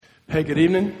Hey, good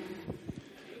evening.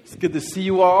 It's good to see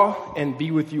you all and be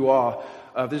with you all.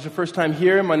 If this is your first time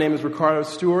here, my name is Ricardo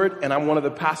Stewart, and I'm one of the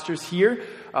pastors here.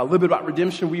 A little bit about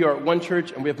Redemption. We are at one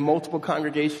church, and we have multiple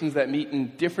congregations that meet in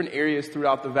different areas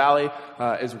throughout the valley,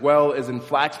 as well as in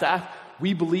Flagstaff.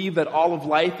 We believe that all of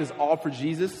life is all for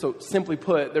Jesus. So simply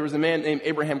put, there was a man named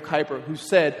Abraham Kuyper who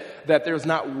said that there's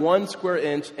not 1 square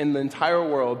inch in the entire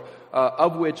world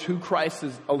of which who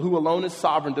alone is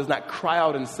sovereign does not cry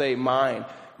out and say, mine.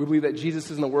 We believe that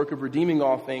Jesus is in the work of redeeming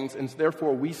all things, and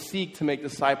therefore we seek to make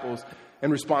disciples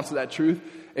in response to that truth.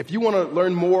 If you want to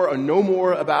learn more or know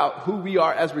more about who we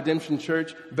are as Redemption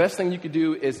Church, the best thing you could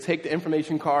do is take the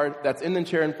information card that's in the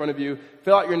chair in front of you,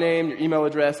 fill out your name, your email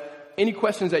address, any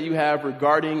questions that you have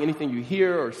regarding anything you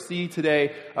hear or see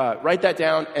today, write that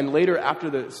down, and later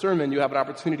after the sermon, you have an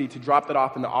opportunity to drop that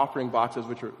off in the offering boxes,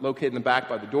 which are located in the back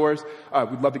by the doors.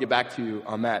 We'd love to get back to you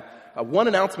on that. One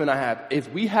announcement I have is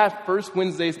we have First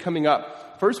Wednesdays coming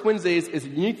up. First Wednesdays is a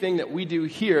unique thing that we do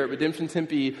here at Redemption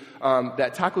Tempe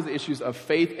that tackles the issues of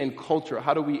faith and culture.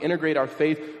 How do we integrate our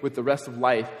faith with the rest of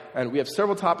life? And we have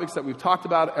several topics that we've talked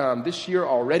about this year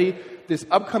already. This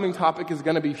upcoming topic is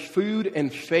going to be food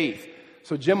and faith.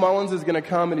 So Jim Mullins is going to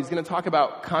come and he's going to talk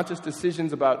about conscious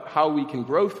decisions about how we can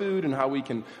grow food and how we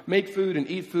can make food and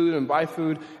eat food and buy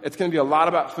food. It's going to be a lot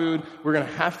about food. We're going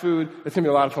to have food. It's going to be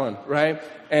a lot of fun, right?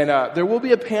 And there will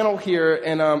be a panel here,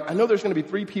 and I know there's going to be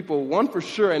 3 people. One for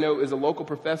sure I know is a local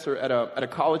professor at a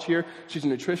college here. She's a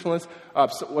nutritionist.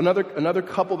 So another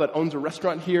couple that owns a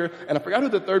restaurant here, and I forgot who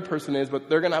the third person is, but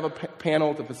they're going to have a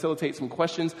panel to facilitate some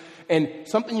questions. And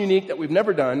something unique that we've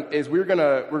never done is we're going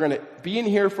to be in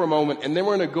here for a moment, and then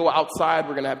we're going to go outside.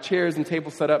 We're going to have chairs and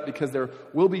tables set up because there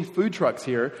will be food trucks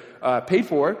here, paid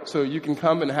for, so you can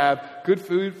come and have good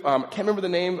food. I can't remember the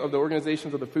name of the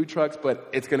organizations of the food trucks, but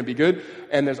it's going to be good.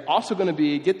 And there's also going to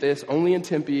be, get this, only in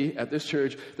Tempe at this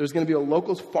church, there's going to be a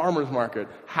local farmers market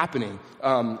happening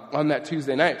on that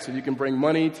Tuesday night. So you can bring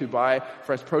money to buy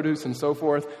fresh produce and so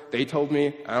forth. They told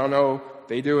me, I don't know,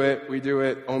 they do it, we do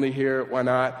it, only here, why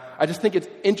not? I just think it's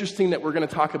interesting that we're going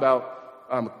to talk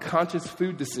about conscious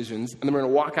food decisions, and then we're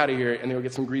going to walk out of here and then we'll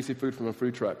get some greasy food from a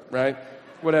food truck, right?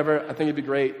 Whatever, I think it'd be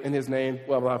great in his name.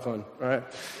 We'll have a lot of fun, all right?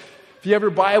 If you have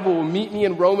your Bible, meet me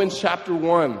in Romans chapter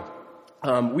 1.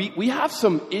 We have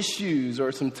some issues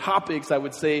or some topics, I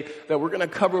would say, that we're going to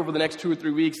cover over the next 2 or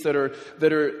 3 weeks that are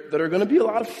going to be a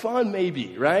lot of fun,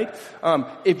 maybe, right?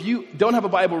 If you don't have a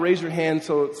Bible, raise your hand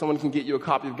so someone can get you a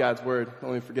copy of God's Word.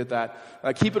 Don't even forget that.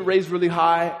 Keep it raised really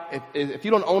high. If you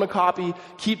don't own a copy,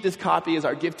 keep this copy as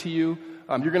our gift to you.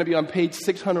 You're going to be on page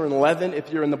 611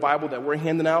 if you're in the Bible that we're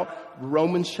handing out.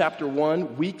 Romans chapter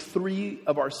 1, week 3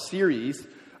 of our series.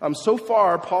 So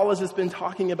far, Paul has just been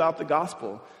talking about the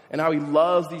gospel and how he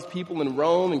loves these people in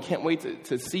Rome and can't wait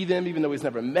to see them, even though he's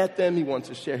never met them. He wants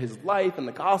to share his life and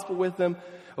the gospel with them.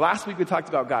 Last week we talked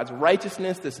about God's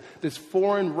righteousness, this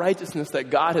foreign righteousness that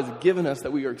God has given us,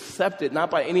 that we are accepted, not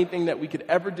by anything that we could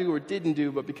ever do or didn't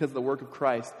do, but because of the work of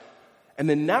Christ. And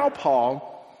then now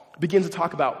Paul begins to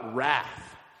talk about wrath.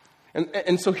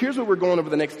 And so here's where we're going over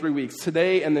the next 3 weeks,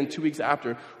 today and then 2 weeks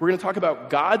after. We're going to talk about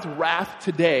God's wrath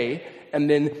today, and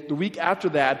then the week after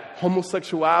that,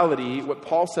 homosexuality, what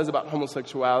Paul says about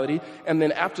homosexuality, and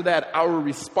then after that, our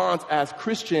response as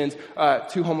Christians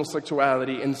to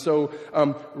homosexuality. And so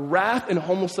wrath and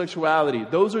homosexuality,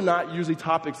 those are not usually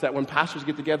topics that when pastors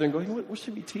get together and go, hey, what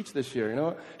should we teach this year? You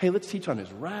know, hey, let's teach on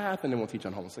his wrath, and then we'll teach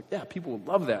on homosexuality. Yeah, people will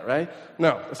love that, right?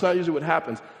 No, that's not usually what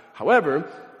happens.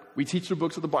 However, we teach the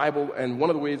books of the Bible, and one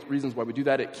of the reasons why we do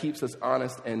that, it keeps us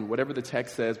honest, and whatever the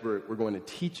text says, we're going to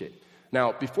teach it.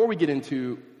 Now, before we get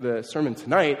into the sermon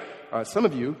tonight, some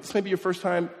of you, this may be your first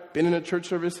time been in a church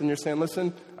service, and you're saying,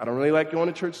 listen, I don't really like going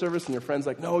to church service, and your friend's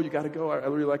like, no, you got to go, I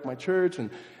really like my church, and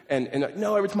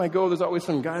no, every time I go, there's always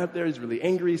some guy up there, he's really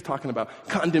angry, he's talking about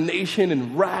condemnation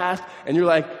and wrath, and you're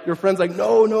like, your friend's like,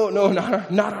 no,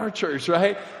 not our church,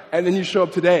 right? And then you show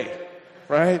up today,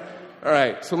 right? All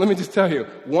right, so let me just tell you,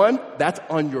 one, that's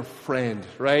on your friend,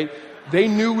 right? They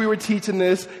knew we were teaching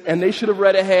this, and they should have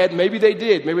read ahead. Maybe they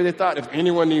did. Maybe they thought, if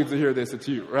anyone needs to hear this, it's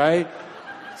you, right?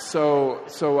 So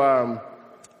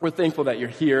we're thankful that you're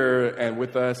here and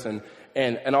with us, and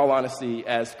in all honesty,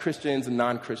 as Christians and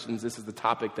non-Christians, this is the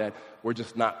topic that we're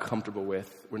just not comfortable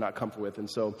with. We're not comfortable with, and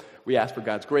so we ask for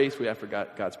God's grace, we ask for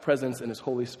God's presence and His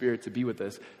Holy Spirit to be with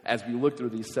us as we look through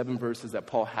these 7 verses that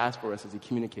Paul has for us as he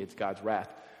communicates God's wrath.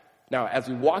 Now, as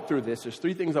we walk through this, there's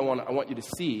 3 things I want you to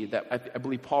see that I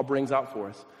believe Paul brings out for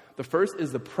us. The first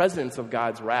is the presence of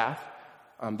God's wrath.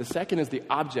 The second is the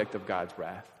object of God's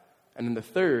wrath. And then the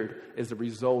third is the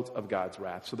result of God's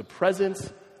wrath. So the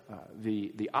presence,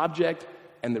 the object,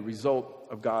 and the result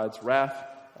of God's wrath.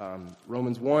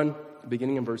 Romans 1,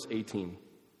 beginning in verse 18.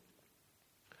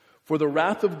 For the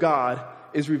wrath of God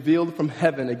is revealed from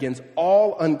heaven against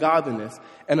all ungodliness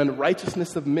and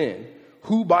unrighteousness of men,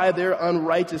 who by their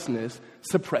unrighteousness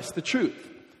suppress the truth.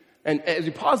 And as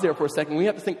we pause there for a second, we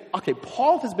have to think, okay,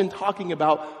 Paul has been talking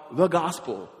about the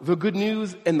gospel, the good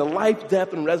news, and the life,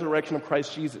 death, and resurrection of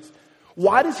Christ Jesus.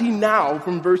 Why does he now,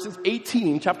 from verses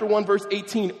 18, chapter 1, verse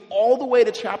 18, all the way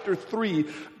to chapter 3,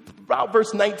 about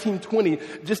verse 19, 20,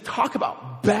 just talk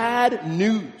about bad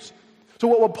news? So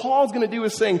what Paul's going to do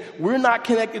is saying, we're not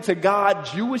connected to God.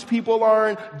 Jewish people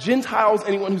aren't. Gentiles,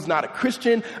 anyone who's not a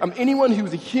Christian, anyone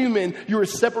who's a human, you are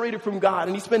separated from God.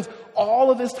 And he spends all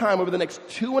of his time over the next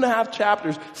 2.5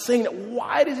 chapters saying that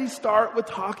why does he start with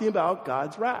talking about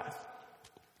God's wrath?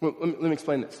 Well, let me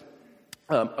explain this.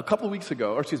 A couple years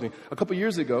ago,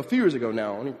 a few years ago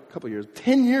now, only a couple years,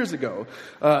 10 years ago,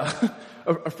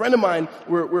 a friend of mine,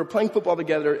 we were playing football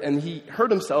together, and he hurt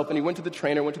himself, and he went to the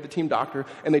trainer, went to the team doctor,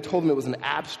 and they told him it was an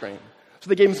ab strain. So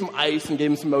they gave him some ice and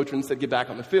gave him some Motrin and said, get back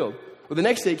on the field. Well, the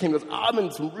next day he came and goes, I'm in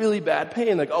some really bad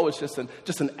pain. Like, it's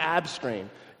just an ab strain.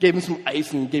 Gave him some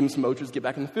ice and gave him some Motrin to get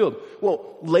back in the field.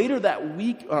 Well, later that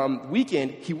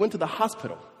weekend, he went to the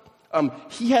hospital.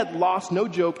 He had lost, no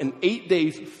joke, in 8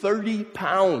 days, 30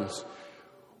 pounds.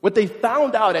 What they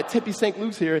found out at Tempe St.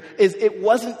 Luke's here is it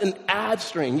wasn't an ab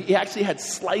strain. He actually had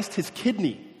sliced his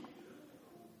kidney.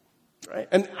 Right?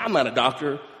 And I'm not a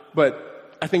doctor,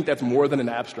 but I think that's more than an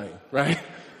ab strain, right?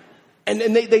 And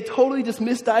they totally just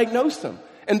misdiagnosed him.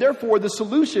 And therefore, the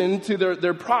solution to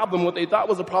their problem, what they thought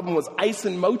was a problem, was ice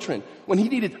and Motrin. When he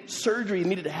needed surgery, he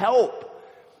needed help.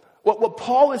 What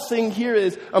Paul is saying here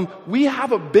is we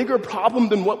have a bigger problem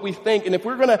than what we think. And if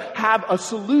we're going to have a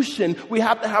solution, we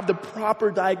have to have the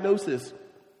proper diagnosis.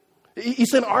 He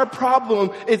said our problem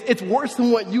is it's worse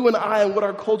than what you and I and what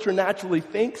our culture naturally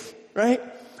thinks, right?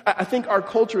 I think our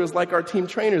culture is like our team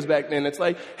trainers back then. It's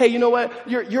like, hey, you know what?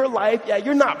 Your life,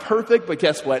 you're not perfect, but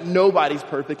guess what? Nobody's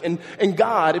perfect. And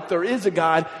God, if there is a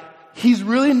God, He's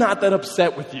really not that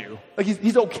upset with you. Like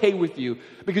he's okay with you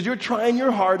because you're trying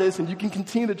your hardest and you can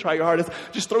continue to try your hardest.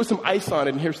 Just throw some ice on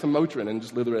it and here's some Motrin and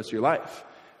just live the rest of your life.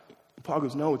 And Paul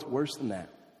goes, no, it's worse than that.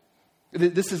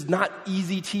 This is not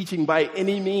easy teaching by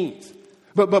any means.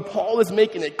 But Paul is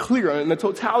making it clear, and the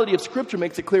totality of Scripture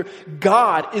makes it clear,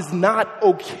 God is not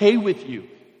okay with you.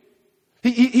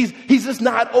 He's just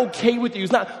not okay with you.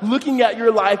 He's not looking at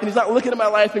your life, and he's not looking at my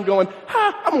life and going,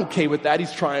 I'm okay with that.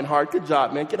 He's trying hard. Good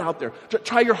job, man. Get out there.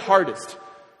 Try your hardest.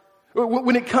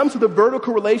 When it comes to the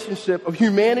vertical relationship of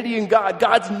humanity and God,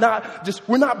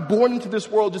 we're not born into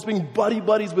this world just being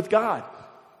buddies with God.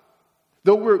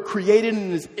 Though we're created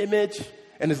in His image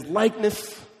and His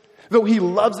likeness, though He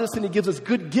loves us and He gives us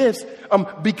good gifts,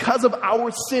 because of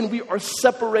our sin, we are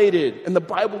separated. And the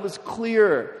Bible is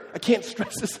clear. I can't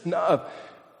stress this enough.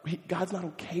 God's not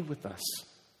okay with us.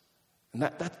 And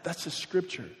that's just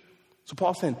Scripture. So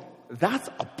Paul's saying, that's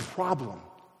a problem.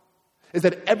 Is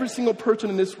that every single person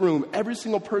in this room, every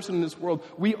single person in this world,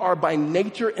 we are by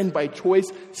nature and by choice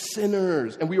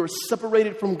sinners. And we are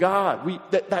separated from God.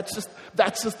 That's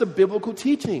just the biblical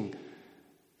teaching.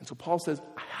 And so Paul says,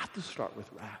 I have to start with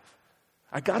wrath.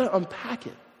 I got to unpack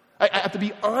it. I have to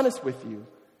be honest with you.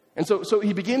 And so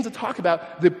he begins to talk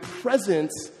about the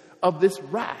presence of this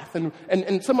wrath.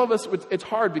 And some of us, it's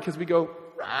hard because we go,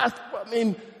 wrath? I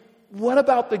mean, what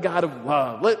about the God of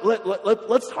love?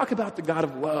 Let's talk about the God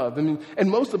of love. I mean,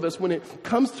 and most of us, when it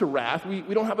comes to wrath, we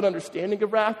don't have an understanding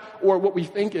of wrath, or what we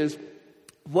think is,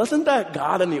 wasn't that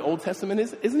God in the Old Testament?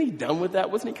 Isn't He done with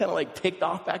that? Wasn't He kind of like ticked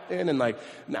off back then and like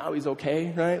now He's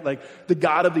okay, right? Like the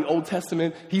God of the Old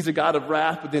Testament, He's a God of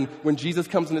wrath, but then when Jesus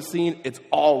comes in the scene, it's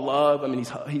all love. I mean,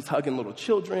 He's hugging little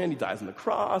children. He dies on the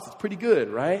cross. It's pretty good,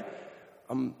 right?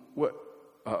 What?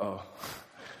 Uh-oh.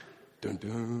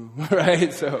 Dun-dun.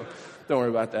 Right? So don't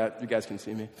worry about that. You guys can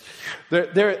see me.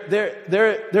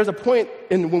 There's a point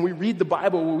when we read the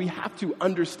Bible where we have to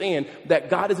understand that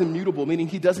God is immutable, meaning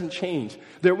He doesn't change.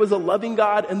 There was a loving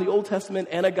God in the Old Testament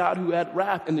and a God who had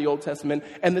wrath in the Old Testament,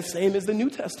 and the same is the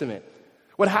New Testament.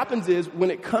 What happens is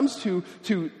when it comes to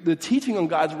the teaching on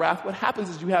God's wrath, what happens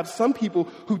is you have some people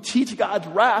who teach God's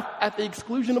wrath at the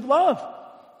exclusion of love.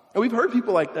 And we've heard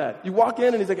people like that. You walk in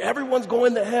and he's like, everyone's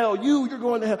going to hell. You're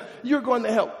going to hell. You're going to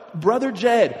hell. Brother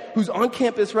Jed, who's on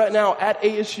campus right now at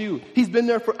ASU, he's been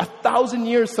there for 1,000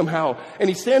 years somehow. And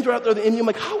he stands right out there at the end. I'm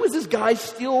like, how is this guy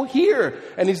still here?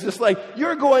 And he's just like,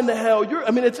 you're going to hell.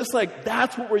 It's just like,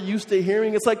 that's what we're used to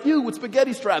hearing. It's like, you with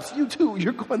spaghetti straps, you too,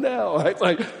 you're going to hell. It's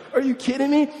like, are you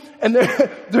kidding me? And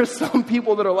there's some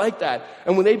people that are like that.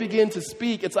 And when they begin to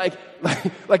speak, it's like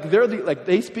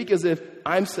they speak as if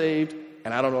I'm saved.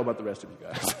 and I don't know about the rest of you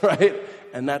guys, right?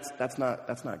 And that's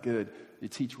not good. You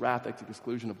teach wrath at the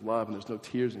exclusion of love, and there's no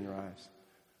tears in your eyes.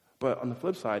 But on the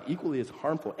flip side, equally as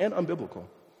harmful and unbiblical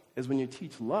is when you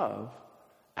teach love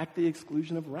at the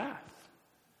exclusion of wrath.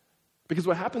 Because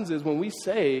what happens is when we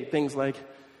say things like,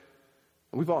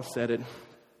 and we've all said it,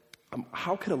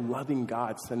 how could a loving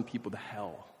God send people to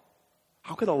hell?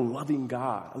 How could a loving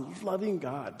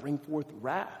God bring forth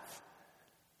wrath?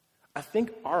 I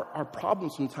think our problem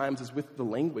sometimes is with the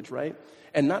language, right?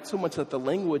 And not so much that the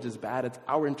language is bad, it's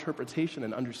our interpretation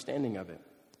and understanding of it.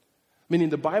 Meaning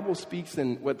the Bible speaks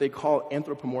in what they call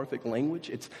anthropomorphic language.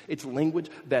 It's language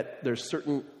that there's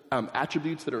certain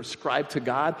attributes that are ascribed to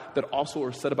God that also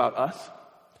are said about us.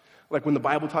 Like when the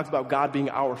Bible talks about God being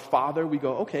our Father, we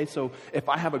go, okay, so if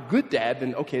I have a good dad,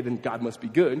 then God must be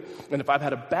good. And if I've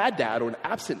had a bad dad or an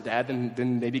absent dad,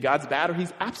 then maybe God's bad or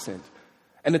he's absent.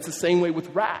 And it's the same way with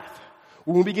wrath.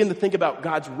 When we begin to think about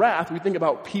God's wrath, we think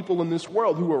about people in this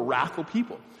world who are wrathful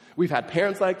people. We've had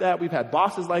parents like that. We've had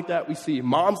bosses like that. We see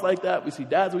moms like that. We see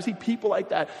dads. We see people like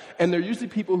that. And they're usually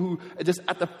people who just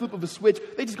at the flip of a switch,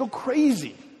 they just go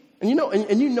crazy. And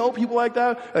you know people like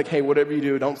that? Like, hey, whatever you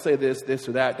do, don't say this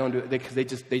or that. Don't do it. Because they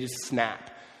just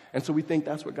snap. And so we think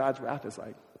that's what God's wrath is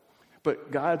like.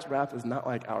 But God's wrath is not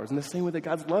like ours. In the same way that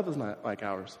God's love is not like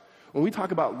ours. When we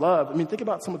talk about love, think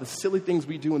about some of the silly things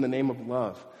we do in the name of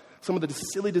love. Some of the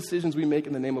silly decisions we make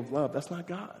in the name of love. That's not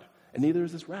God. And neither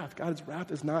is this wrath. God's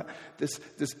wrath is not this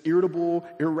irritable,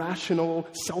 irrational,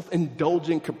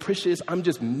 self-indulgent, capricious, I'm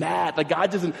just mad. Like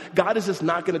God is just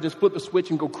not going to just flip a switch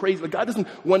and go crazy. Like God doesn't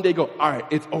one day go, all right,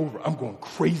 it's over. I'm going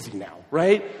crazy now,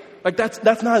 right? Like that's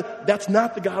not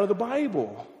the God of the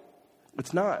Bible.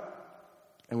 It's not.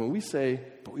 And when we say,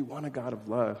 but we want a God of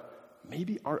love,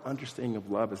 maybe our understanding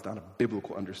of love is not a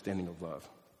biblical understanding of love.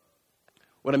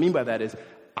 What I mean by that is,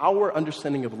 our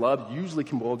understanding of love usually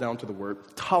can boil down to the word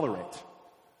tolerant.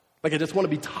 Like I just want to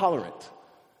be tolerant.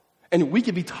 And we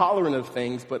can be tolerant of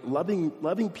things, but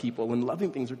loving people and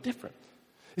loving things are different.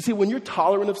 You see, when you're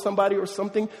tolerant of somebody or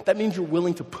something, that means you're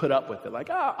willing to put up with it. Like,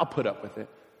 I'll put up with it.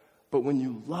 But when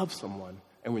you love someone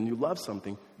and when you love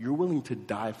something, you're willing to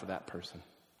die for that person.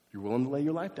 You're willing to lay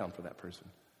your life down for that person.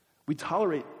 We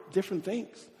tolerate different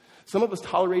things. Some of us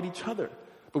tolerate each other.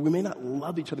 But we may not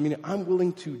love each other, meaning I'm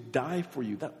willing to die for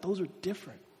you. Those are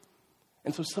different.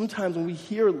 And so sometimes when we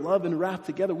hear love and wrath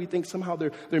together, we think somehow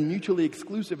they're mutually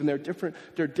exclusive and they're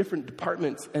different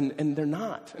departments, and they're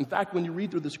not. In fact, when you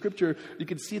read through the scripture, you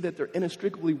can see that they're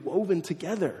inextricably woven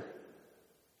together.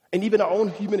 And even our own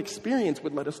human experience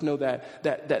would let us know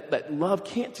that love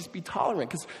can't just be tolerant.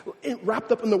 Because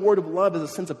wrapped up in the word of love is a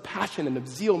sense of passion and of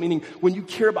zeal, meaning when you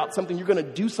care about something, you're going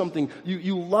to do something.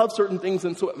 You love certain things,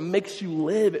 and so it makes you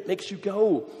live. It makes you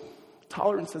go.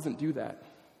 Tolerance doesn't do that.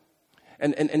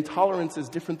 And tolerance is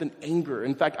different than anger.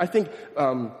 In fact, I think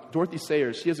Dorothy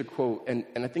Sayers, she has a quote, and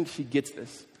I think she gets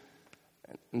this.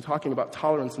 In talking about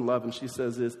tolerance and love, and she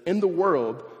says this, in the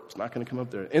world, it's not going to come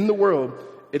up there, in the world,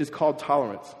 it is called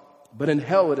tolerance. But in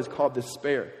hell, it is called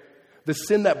despair. The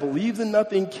sin that believes in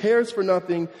nothing, cares for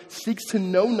nothing, seeks to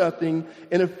know nothing,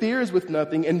 interferes with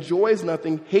nothing, enjoys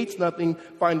nothing, hates nothing,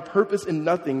 finds purpose in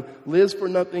nothing, lives for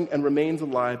nothing, and remains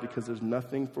alive because there's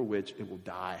nothing for which it will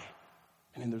die.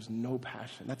 And then there's no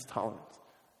passion. That's tolerance.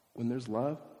 When there's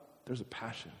love, there's a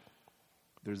passion.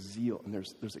 There's zeal, and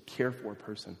there's a care for a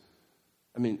person.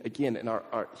 I mean, again, in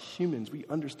our humans, we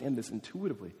understand this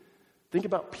intuitively. Think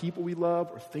about people we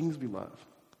love or things we love.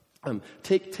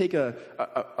 Take a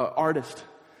artist.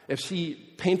 If she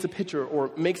paints a picture or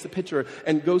makes a picture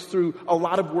and goes through a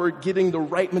lot of work getting the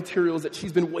right materials that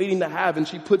she's been waiting to have, and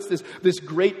she puts this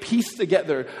great piece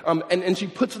together, and she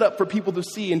puts it up for people to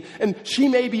see, and she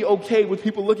may be okay with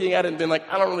people looking at it and being like,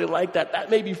 I don't really like that.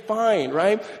 That may be fine,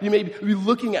 right? You may be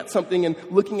looking at something and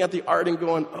looking at the art and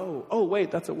going, oh wait,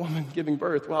 that's a woman giving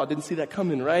birth. Wow, I didn't see that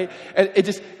coming, right? And it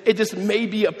just may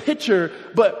be a picture,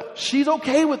 but she's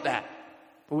okay with that.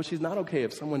 But what she's not okay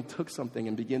if someone took something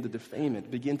and began to defame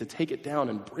it, began to take it down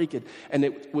and break it, and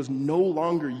it was no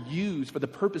longer used for the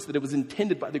purpose that it was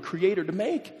intended by the Creator to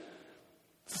make.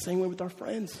 It's the same way with our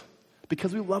friends.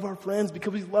 Because we love our friends,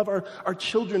 because we love our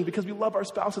children, because we love our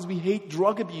spouses, we hate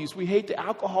drug abuse, we hate the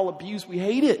alcohol abuse, we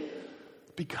hate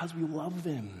it. Because we love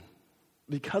them.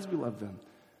 Because we love them.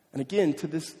 And again, to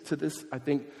this, I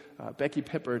think Becky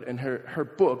Pippert in her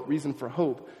book, Reason for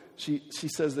Hope, she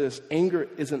says this, anger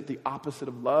isn't the opposite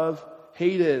of love,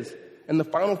 hate is. And the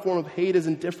final form of hate is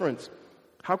indifference.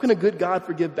 How can a good God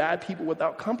forgive bad people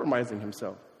without compromising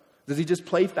himself? Does he just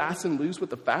play fast and loose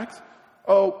with the facts?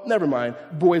 Oh, never mind.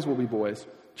 Boys will be boys.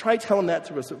 Try telling that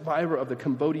to a survivor of the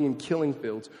Cambodian killing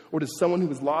fields or to someone who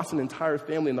has lost an entire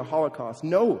family in the Holocaust.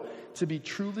 No, to be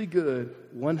truly good,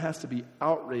 one has to be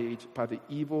outraged by the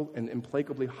evil and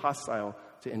implacably hostile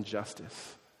to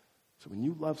injustice. So when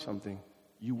you love something,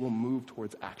 you will move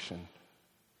towards action.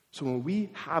 So when we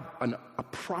have a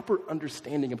proper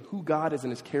understanding of who God is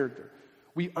and his character,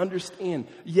 we understand,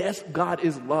 yes, God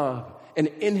is love, and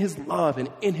in his love and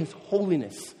in his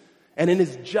holiness and in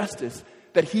his justice,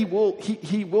 that he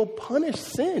will punish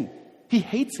sin. He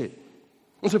hates it.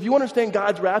 And so if you understand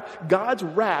God's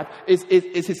wrath is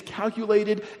his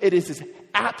calculated, it is his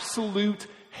absolute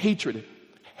hatred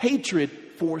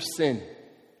for sin.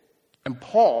 And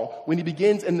Paul, when he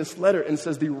begins in this letter and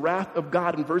says the wrath of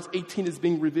God in verse 18 is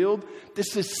being revealed,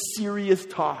 this is serious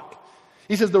talk.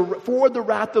 He says, for the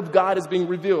wrath of God is being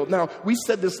revealed. Now, we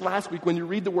said this last week, when you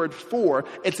read the word for,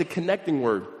 it's a connecting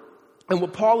word. And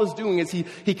what Paul is doing is he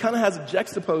kind of has a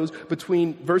juxtapose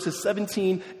between verses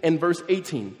 17 and verse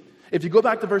 18. If you go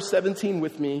back to verse 17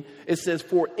 with me, it says,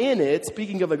 for in it,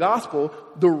 speaking of the gospel,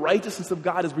 the righteousness of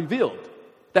God is revealed.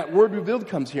 That word revealed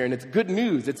comes here, and it's good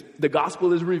news. The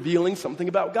gospel is revealing something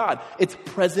about God. It's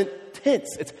present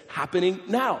tense. It's happening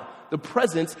now. The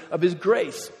presence of his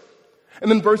grace. And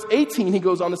then verse 18, he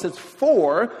goes on and says,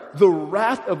 for the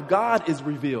wrath of God is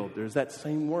revealed. There's that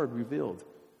same word, revealed.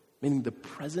 Meaning the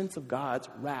presence of God's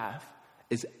wrath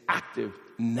is active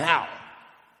now.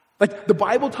 Like the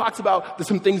Bible talks about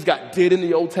some things God did in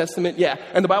the Old Testament, yeah.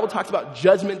 And the Bible talks about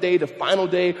Judgment Day, the final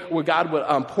day where God would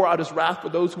pour out his wrath for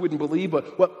those who wouldn't believe.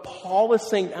 But what Paul is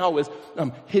saying now is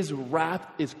his wrath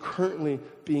is currently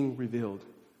being revealed.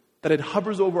 That it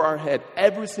hovers over our head,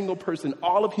 every single person,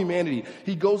 all of humanity.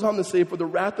 He goes on to say, for the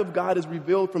wrath of God is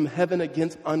revealed from heaven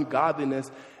against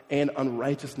ungodliness and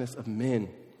unrighteousness of men,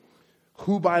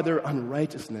 who by their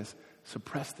unrighteousness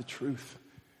suppress the truth.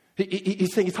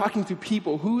 He's saying, he's talking to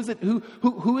people. Who is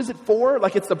it for?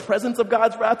 Like it's the presence of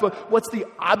God's wrath, but what's the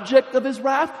object of his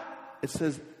wrath? It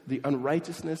says the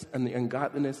unrighteousness and the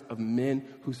ungodliness of men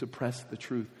who suppress the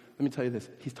truth. Let me tell you this.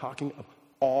 He's talking of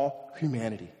all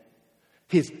humanity.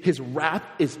 His wrath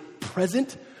is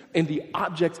present, and the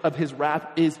object of his wrath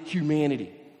is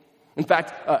humanity. In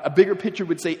fact, a bigger picture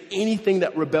would say anything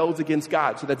that rebels against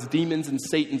God. So that's demons and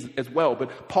Satan as well.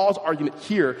 But Paul's argument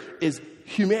here is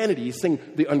humanity. He's saying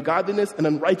the ungodliness and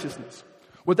unrighteousness.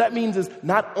 What that means is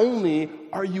not only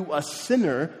are you a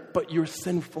sinner, but you're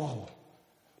sinful.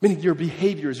 Meaning your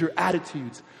behaviors, your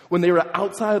attitudes, when they are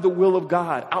outside of the will of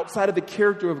God, outside of the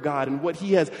character of God and what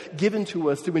he has given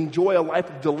to us to enjoy a life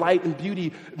of delight and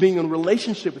beauty, being in a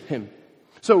relationship with him.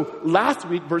 So last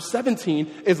week, verse 17,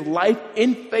 is life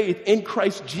in faith in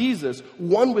Christ Jesus,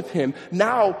 one with him.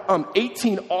 Now,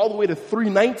 18 all the way to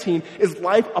 3:19 is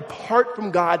life apart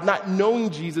from God, not knowing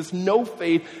Jesus, no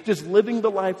faith, just living the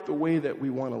life the way that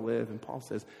we want to live. And Paul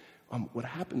says, what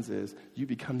happens is you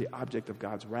become the object of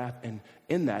God's wrath, and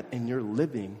in your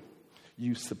living,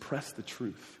 you suppress the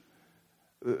truth.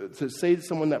 To say to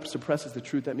someone that suppresses the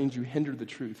truth, that means you hinder the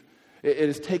truth. It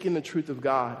is taking the truth of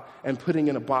God and putting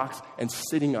it in a box and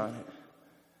sitting on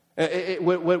it.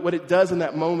 What it does in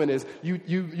that moment is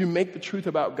you make the truth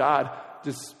about God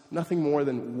just nothing more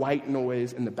than white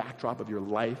noise in the backdrop of your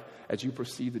life as you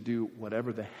proceed to do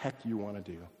whatever the heck you want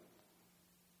to do.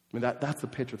 I mean, that's the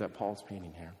picture that Paul's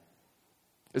painting here,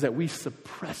 is that we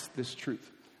suppress this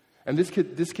truth. And this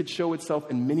could show itself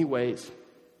in many ways.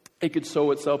 It could show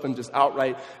itself in just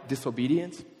outright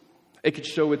disobedience. It could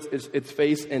show its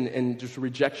face in just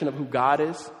rejection of who God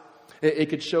is. It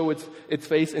could show its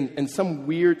face in some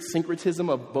weird syncretism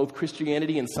of both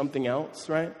Christianity and something else,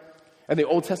 right? In the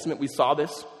Old Testament, we saw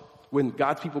this. When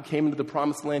God's people came into the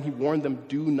promised land, he warned them,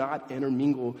 do not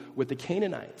intermingle with the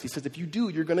Canaanites. He says, if you do,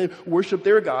 you're going to worship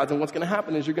their gods. And what's going to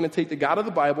happen is you're going to take the God of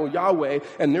the Bible, Yahweh,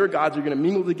 and their gods are going to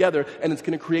mingle together. And it's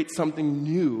going to create something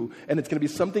new. And it's going to be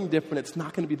something different. It's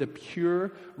not going to be the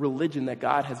pure religion that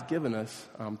God has given us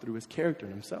through his character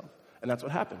and himself. And that's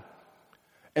what happened.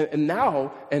 And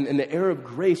now, in the era of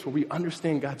grace, where we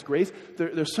understand God's grace,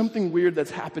 there's something weird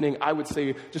that's happening, I would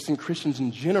say, just in Christians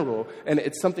in general, and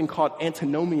it's something called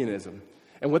antinomianism.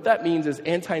 And what that means is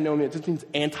antinomian, it just means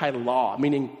anti-law,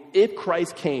 meaning if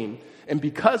Christ came, and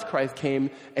because Christ came,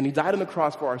 and he died on the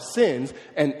cross for our sins,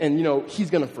 and he's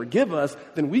going to forgive us,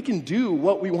 then we can do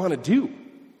what we want to do.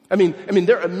 I mean,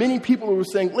 there are many people who are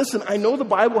saying, listen, I know the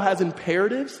Bible has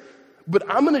imperatives, but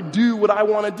I'm going to do what I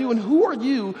want to do. And who are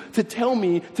you to tell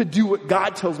me to do what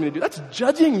God tells me to do? That's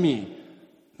judging me.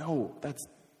 No, that's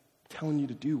telling you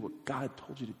to do what God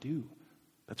told you to do.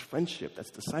 That's friendship. That's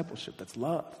discipleship. That's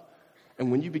love.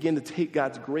 And when you begin to take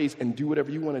God's grace and do whatever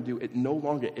you want to do, it no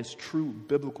longer is true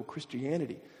biblical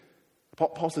Christianity.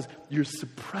 Paul says, you're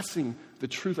suppressing the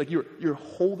truth, like you're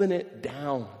holding it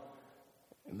down.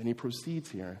 And then he proceeds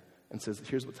here and says,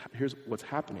 here's what's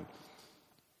happening.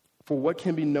 For what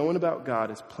can be known about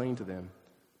God is plain to them,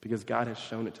 because God has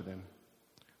shown it to them.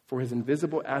 For his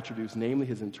invisible attributes, namely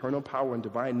his internal power and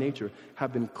divine nature,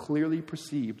 have been clearly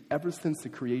perceived ever since the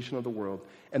creation of the world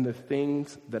and the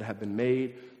things that have been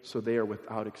made, so they are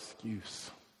without excuse.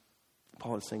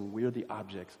 Paul is saying we are the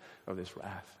objects of this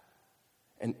wrath.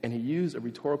 And he used a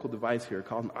rhetorical device here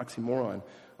called an oxymoron.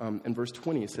 In verse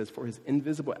 20, it says, for his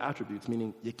invisible attributes,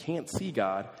 meaning you can't see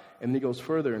God. And then he goes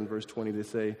further in verse 20 to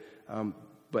say,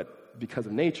 but because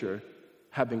of nature,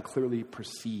 have been clearly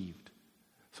perceived.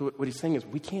 So what he's saying is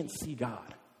we can't see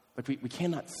God. Like we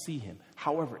cannot see him.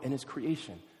 However, in his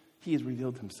creation, he has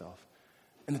revealed himself.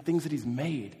 And the things that he's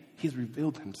made, he's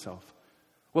revealed himself.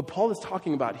 What Paul is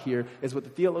talking about here is what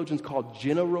the theologians call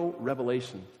general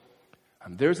revelation.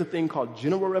 There's a thing called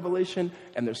general revelation,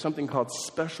 and there's something called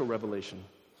special revelation.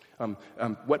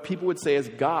 What people would say is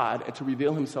God, to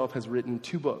reveal himself, has written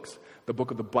 2 books. The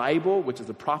book of the Bible, which is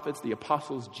the prophets, the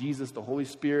apostles, Jesus, the Holy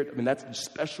Spirit. I mean, that's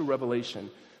special revelation,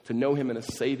 to know him in a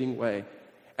saving way.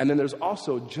 And then there's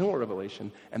also general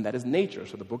revelation, and that is nature.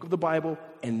 So the book of the Bible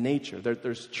and nature.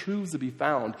 There's truths to be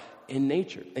found in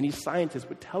nature. Any scientist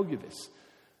would tell you this.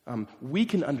 We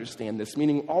can understand this,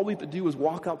 meaning all we have to do is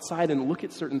walk outside and look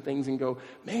at certain things and go,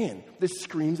 man, this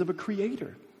screams of a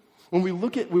creator. When we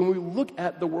look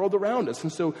at the world around us.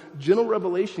 And so general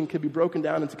revelation can be broken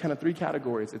down into kind of 3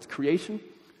 categories. It's creation,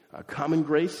 common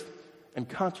grace, and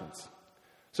conscience.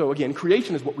 So again,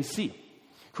 creation is what we see.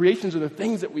 Creations are the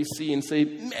things that we see and say,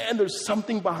 man, there's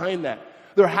something behind that.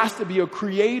 There has to be a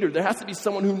creator. There has to be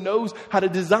someone who knows how to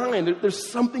design. There's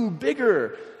something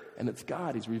bigger. And it's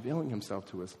God. He's revealing himself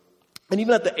to us. And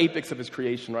even at the apex of his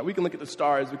creation, right? We can look at the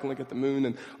stars, we can look at the moon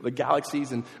and the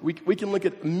galaxies, and we can look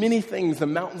at many things, the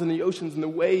mountains and the oceans and the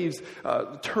waves,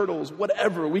 the turtles,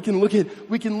 whatever. We can look at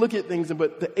things,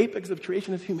 but the apex of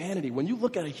creation is humanity. When you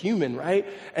look at a human, right,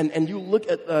 and you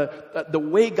look at the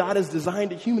way God has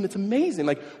designed a human, it's amazing.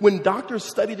 Like when doctors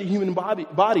study the human body,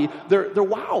 they're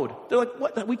wowed. They're like,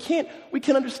 what? We can't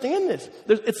understand this.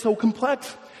 It's so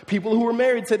complex. People who are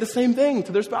married say the same thing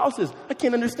to their spouses. I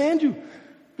can't understand you.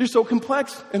 You're so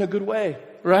complex in a good way,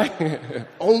 right?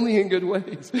 Only in good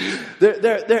ways.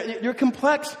 You're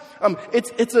complex.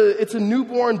 It's a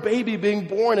newborn baby being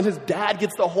born, and his dad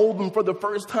gets to hold him for the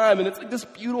first time, and it's like this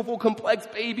beautiful, complex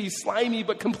baby, slimy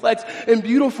but complex and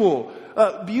beautiful.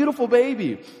 Beautiful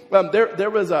baby. There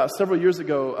was several years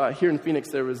ago here in Phoenix.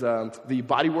 There was the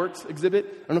Body Works exhibit.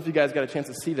 I don't know if you guys got a chance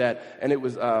to see that, and it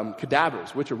was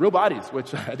cadavers, which are real bodies,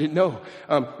 which I didn't know.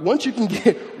 Once you can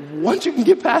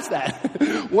get past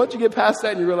that, once you get past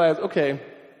that, and you realize, okay,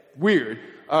 weird.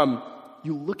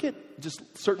 You look at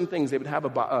just certain things. They would have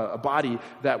a body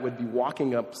that would be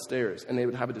walking upstairs, and they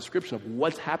would have a description of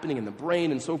what's happening in the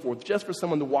brain and so forth, just for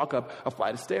someone to walk up a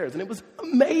flight of stairs, and it was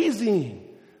amazing.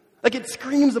 Like it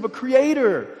screams of a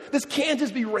creator. This can't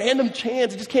just be random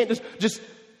chance. It just can't just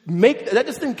make that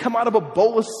just didn't come out of a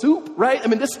bowl of soup, right? I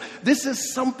mean, this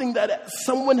is something that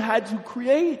someone had to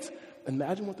create.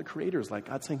 Imagine what the creator is like.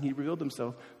 God's saying he revealed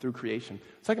himself through creation.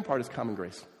 Second part is common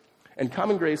grace. And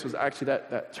common grace was actually,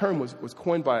 that term was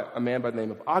coined by a man by the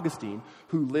name of Augustine,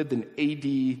 who lived in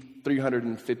AD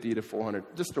 350 to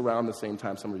 400, just around the same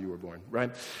time some of you were born,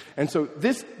 right? And so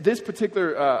this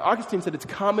particular, Augustine said it's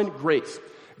common grace.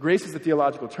 Grace is a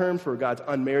theological term for God's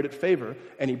unmerited favor,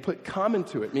 and he put common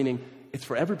to it, meaning it's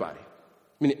for everybody.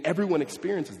 Meaning everyone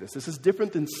experiences this. This is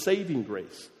different than saving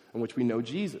grace, in which we know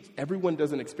Jesus. Everyone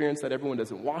doesn't experience that. Everyone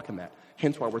doesn't walk in that.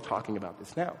 Hence why we're talking about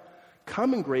this now.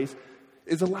 Common grace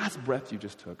is the last breath you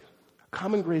just took.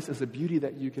 Common grace is a beauty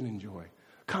that you can enjoy.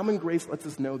 Common grace lets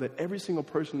us know that every single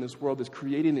person in this world is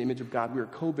created in the image of God. We are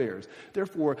co-bearers.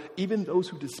 Therefore, even those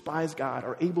who despise God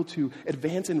are able to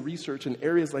advance in research in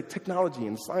areas like technology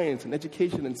and science and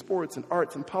education and sports and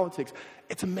arts and politics.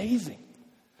 It's amazing.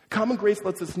 Common grace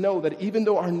lets us know that even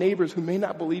though our neighbors who may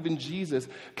not believe in Jesus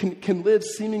can live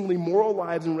seemingly moral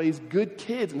lives and raise good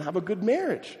kids and have a good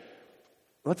marriage,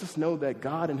 it lets us know that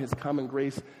God in his common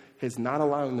grace is not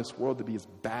allowing this world to be as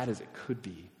bad as it could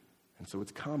be. And so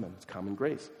it's common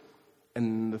grace.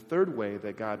 And the third way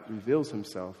that God reveals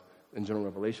himself in general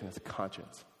revelation is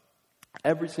conscience.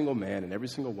 Every single man and every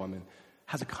single woman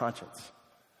has a conscience.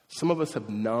 Some of us have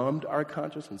numbed our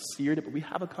conscience and seared it, but we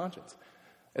have a conscience.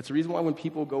 It's the reason why when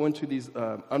people go into these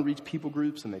unreached people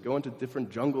groups and they go into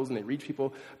different jungles and they reach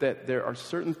people, that there are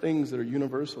certain things that are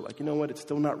universal. Like, you know what, it's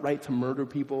still not right to murder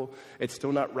people. It's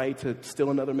still not right to steal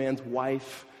another man's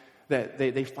wife. That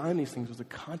they find these things with a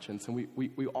conscience, and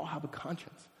we all have a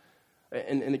conscience.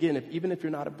 And again, even if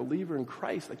you're not a believer in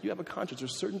Christ, like you have a conscience,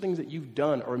 there's certain things that you've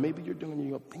done, or maybe you're doing and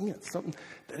you go, dang it, something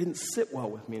that didn't sit well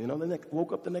with me. Then I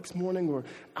woke up the next morning, or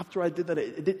after I did that,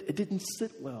 it didn't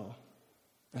sit well.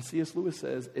 And C.S. Lewis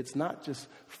says it's not just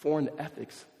foreign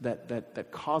ethics that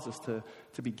cause us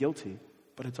to be guilty,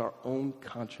 but it's our own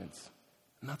conscience.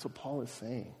 And that's what Paul is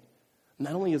saying.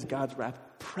 Not only is God's wrath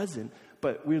present,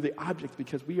 but we're the object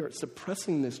because we are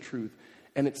suppressing this truth.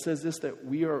 And it says this, that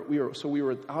we are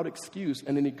without excuse.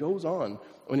 And then he goes on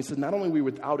when he says, not only are we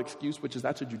without excuse,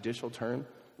 that's a judicial term.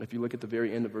 If you look at the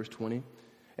very end of verse 20,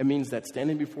 it means that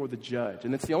standing before the judge.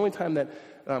 And it's the only time that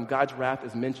God's wrath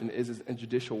is mentioned is in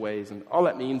judicial ways. And all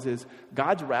that means is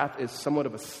God's wrath is somewhat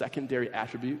of a secondary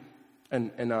attribute.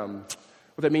 And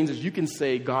what that means is you can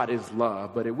say God is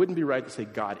love, but it wouldn't be right to say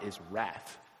God is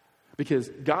wrath. Because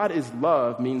God is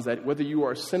love means that whether you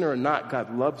are a sinner or not,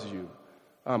 God loves you.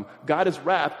 God is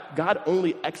wrath. God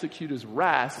only executes his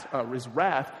wrath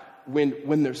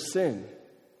when there's sin,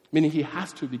 meaning he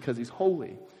has to because he's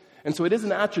holy. And so it is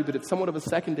an attribute. It's somewhat of a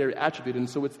secondary attribute. And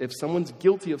so if someone's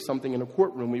guilty of something in a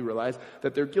courtroom, we realize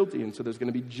that they're guilty. And so there's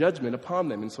going to be judgment upon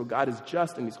them. And so God is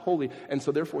just and he's holy. And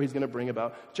so therefore he's going to bring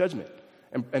about judgment.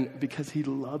 And because he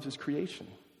loves his creation.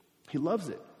 He loves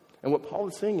it. And what Paul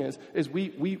is saying is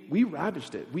we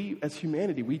ravished it. We as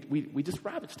humanity, we just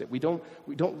ravished it. We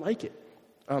don't like it.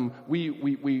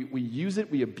 We use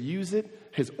it, we abuse it,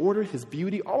 his order, his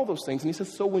beauty, all of those things. And he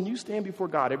says, so when you stand before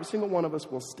God, every single one of us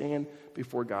will stand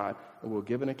before God and we'll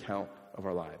give an account of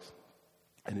our lives.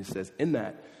 And he says, in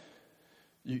that,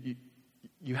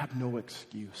 you have no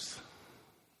excuse.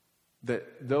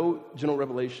 That though general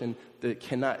revelation that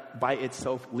cannot by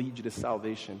itself lead you to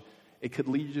salvation, it could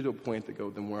lead you to a point that go,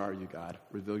 then where are you, God?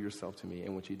 Reveal yourself to me,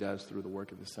 in which he does through the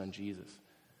work of his son, Jesus.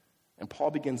 And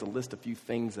Paul begins to list a few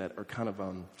things that are kind of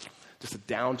just a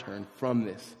downturn from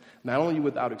this. Not only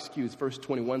without excuse, verse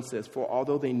 21 says, for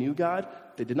although they knew God,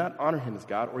 they did not honor him as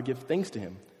God or give thanks to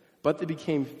him, but they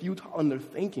became futile in their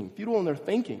thinking,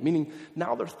 meaning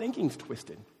now their thinking's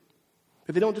twisted.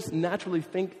 That they don't just naturally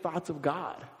think thoughts of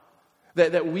God.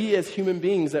 That we as human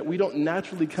beings, that we don't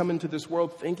naturally come into this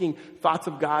world thinking thoughts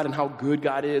of God and how good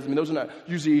God is. I mean, those are not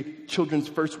usually children's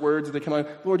first words. They come out,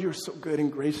 Lord, you're so good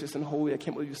and gracious and holy. I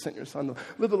can't believe you sent your son to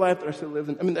live the life that I should live.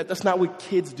 I mean, that's not what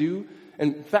kids do.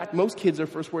 And in fact, most kids, their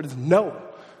first word is no.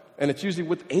 And it's usually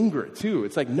with anger, too.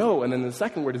 It's like no. And then the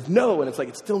second word is no. And it's like,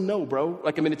 it's still no, bro.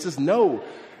 It's just no.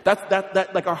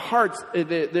 That like our hearts,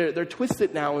 they're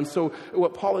twisted now. And so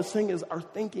what Paul is saying is our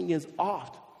thinking is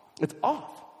off. It's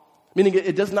off. Meaning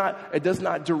it does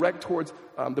not direct towards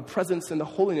the presence and the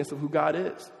holiness of who God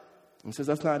is. And he says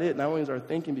that's not it. Not only does our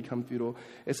thinking become futile,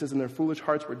 it says, and their foolish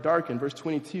hearts were darkened. Verse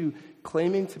 22,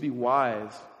 claiming to be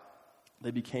wise,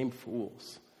 they became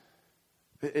fools.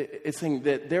 It's saying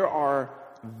that there are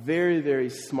very, very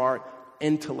smart,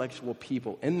 intellectual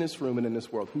people in this room and in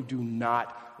this world who do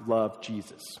not love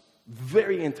Jesus.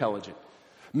 Very intelligent.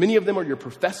 Many of them are your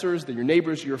professors, they're your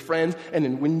neighbors, your friends, and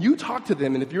then when you talk to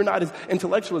them, and if you're not as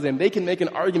intellectual as them, they can make an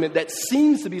argument that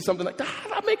seems to be something like,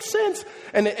 that makes sense.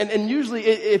 And usually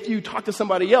if you talk to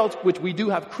somebody else, which we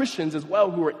do have Christians as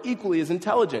well who are equally as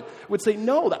intelligent, would say,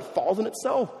 no, that falls in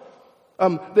itself.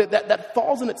 That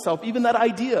falls in itself, even that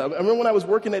idea. I remember when I was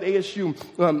working at ASU,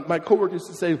 my coworkers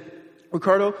used to say,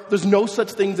 Ricardo, there's no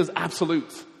such things as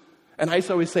absolutes. And I used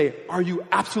to always say, are you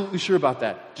absolutely sure about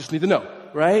that? Just need to know.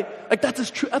 Right? Like that's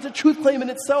a truth claim in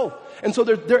itself. And so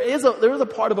there is a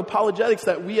part of apologetics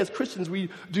that we as Christians, we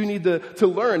do need to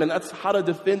learn, and that's how to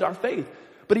defend our faith.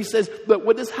 But he says, but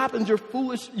when this happens, you're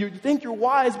foolish. You think you're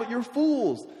wise, but you're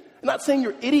fools. I'm not saying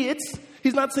you're idiots.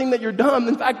 He's not saying that you're dumb.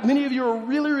 In fact, many of you are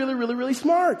really, really, really, really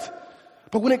smart.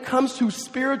 But when it comes to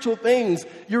spiritual things,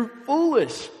 you're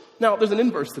foolish. Now, there's an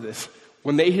inverse to this.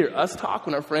 When they hear us talk,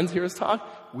 when our friends hear us talk,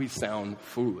 we sound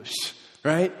foolish,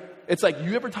 right? It's like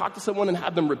you ever talk to someone and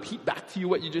have them repeat back to you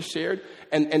what you just shared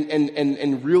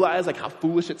and realize like how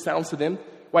foolish it sounds to them?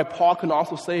 Why Paul can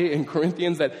also say in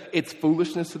Corinthians that it's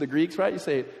foolishness to the Greeks, right? You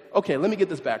say, okay, let me get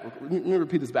this back. Let me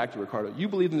repeat this back to Ricardo. You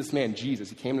believe in this man, Jesus.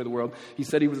 He came into the world. He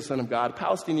said he was the Son of God.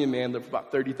 Palestinian man, lived for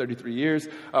about 33 years,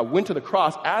 went to the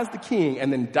cross as the king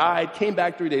and then died, came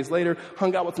back 3 days later,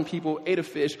 hung out with some people, ate a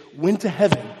fish, went to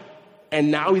heaven.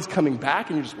 And now he's coming back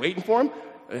and you're just waiting for him?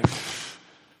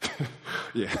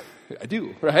 Yeah, I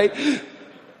do, right?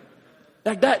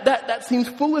 Like that seems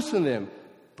foolish to them.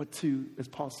 But as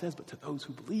Paul says, but to those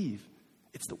who believe,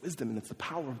 it's the wisdom and it's the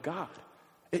power of God.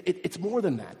 It's more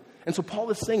than that. And so Paul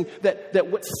is saying that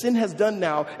what sin has done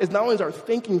now is not only is our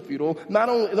thinking futile, not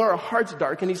only are our hearts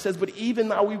dark, and he says, but even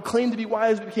now we claim to be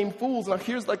wise, we became fools. Now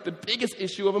here's like the biggest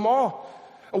issue of them all.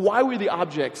 Why were the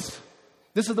objects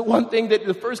This is the one thing that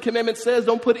the first commandment says,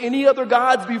 don't put any other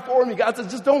gods before me. God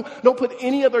says, just don't put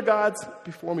any other gods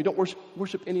before me. Don't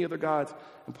worship any other gods.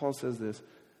 And Paul says this,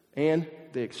 and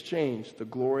they exchanged the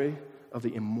glory of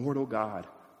the immortal God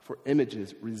for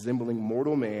images resembling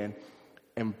mortal man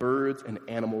and birds and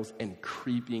animals and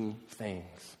creeping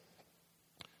things.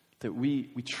 That we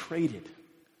traded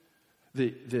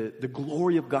the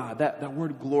glory of God. That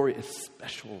word glory is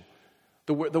special.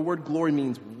 The word glory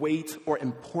means weight or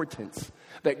importance.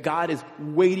 That God is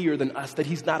weightier than us, that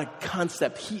he's not a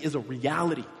concept, he is a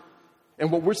reality. And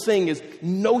what we're saying is,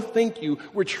 no thank you,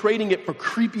 we're trading it for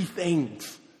creepy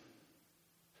things.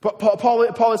 But Paul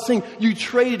is saying, you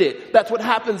traded it. That's what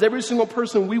happens. Every single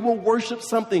person, we will worship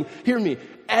something. Hear me.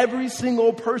 Every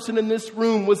single person in this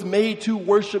room was made to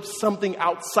worship something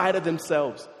outside of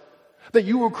themselves. That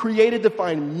you were created to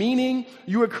find meaning.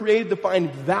 You were created to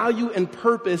find value and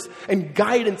purpose and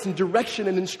guidance and direction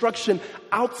and instruction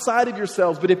outside of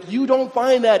yourselves. But if you don't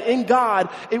find that in God,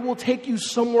 it will take you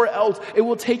somewhere else. It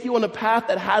will take you on a path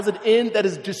that has an end that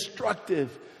is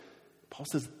destructive. Paul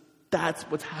says that's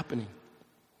what's happening.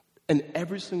 And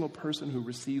every single person who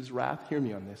receives wrath, hear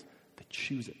me on this, they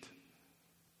choose it.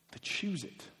 They choose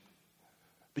it.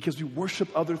 Because we worship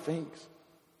other things.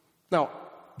 Now,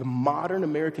 the modern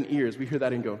American ears, we hear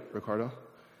that and go, Ricardo,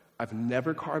 I've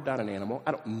never carved out an animal.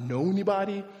 I don't know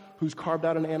anybody who's carved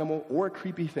out an animal or a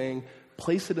creepy thing,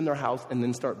 place it in their house, and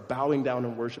then start bowing down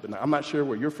and worshiping. Now, I'm not sure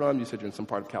where you're from. You said you're in some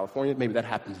part of California. Maybe that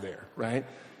happens there, right?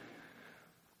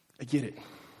 I get it.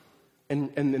 And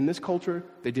in this culture,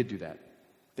 they did do that.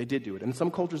 They did do it. And in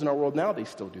some cultures in our world now, they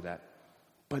still do that.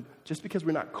 But just because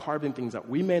we're not carving things out,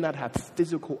 we may not have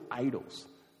physical idols,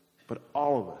 but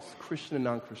all of us, Christian and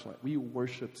non-Christian, we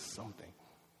worship something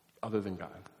other than God.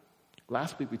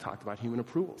 Last week we talked about human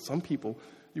approval. Some people,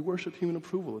 you worship human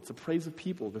approval. It's the praise of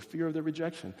people, the fear of their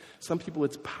rejection. Some people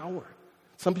it's power.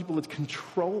 Some people it's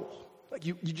control. Like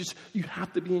you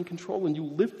have to be in control and you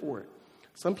live for it.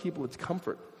 Some people it's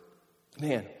comfort.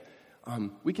 Man,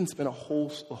 we can spend a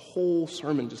whole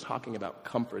sermon just talking about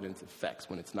comfort and its effects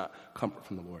when it's not comfort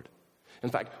from the Lord. In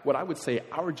fact, what I would say,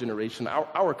 our generation,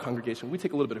 our congregation, we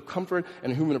take a little bit of comfort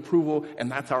and human approval,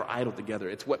 and that's our idol together.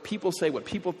 It's what people say, what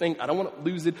people think. I don't want to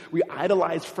lose it. We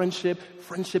idolize friendship.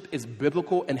 Friendship is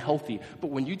biblical and healthy. But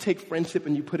when you take friendship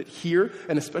and you put it here,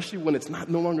 and especially when it's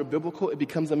no longer biblical, it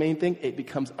becomes the main thing. It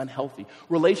becomes unhealthy.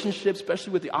 Relationships,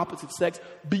 especially with the opposite sex,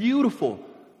 beautiful.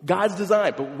 God's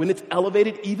design. But when it's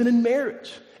elevated, even in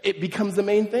marriage, it becomes the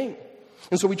main thing.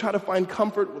 And so we try to find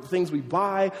comfort with the things we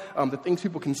buy, the things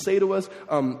people can say to us,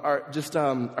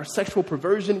 our sexual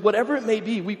perversion, whatever it may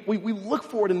be. We look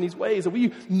for it in these ways, and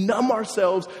we numb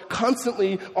ourselves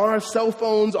constantly on our cell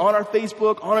phones, on our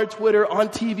Facebook, on our Twitter, on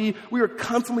TV. We are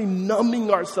constantly numbing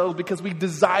ourselves because we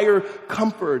desire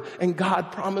comfort, and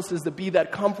God promises to be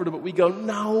that comforter, but we go,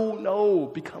 no,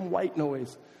 become white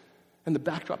noise. In the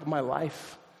backdrop of my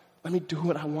life, let me do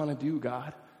what I want to do,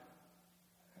 God.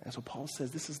 And so Paul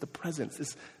says this is the presence,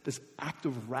 this act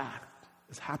of wrath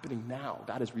is happening now.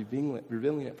 God is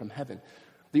revealing it from heaven.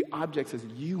 The object is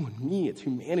you and me, it's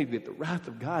humanity, that the wrath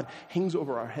of God hangs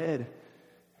over our head.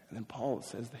 And then Paul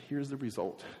says that here's the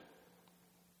result.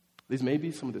 These may be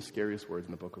some of the scariest words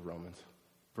in the book of Romans.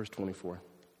 Verse 24.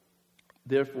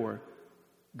 Therefore,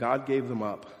 God gave them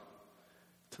up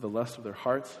to the lust of their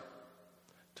hearts,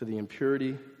 to the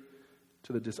impurity,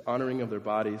 to the dishonoring of their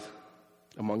bodies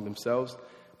among themselves,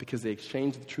 because they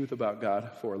exchanged the truth about God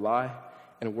for a lie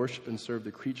and worship and serve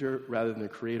the creature rather than the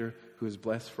Creator, who is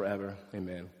blessed forever.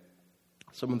 Amen.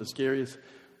 Some of the scariest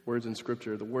words in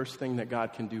Scripture, the worst thing that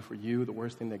God can do for you, the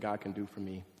worst thing that God can do for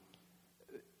me,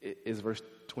 is verse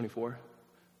 24,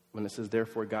 when it says,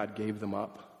 therefore God gave them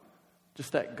up.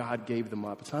 Just that God gave them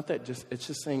up. It's not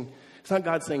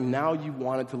God saying, now you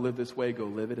wanted to live this way, go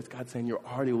live it. It's God saying, you're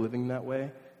already living that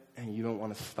way, and you don't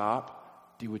want to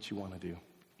stop. Do what you want to do.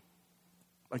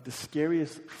 Like the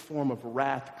scariest form of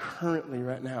wrath currently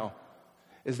right now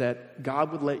is that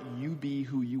God would let you be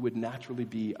who you would naturally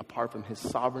be apart from his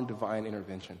sovereign divine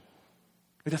intervention.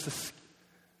 That's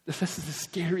the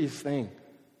scariest thing.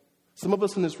 Some of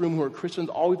us in this room who are Christians,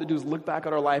 all we have to do is look back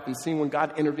at our life and see when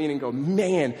God intervened and go,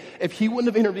 man, if he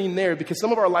wouldn't have intervened there, because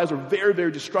some of our lives are very,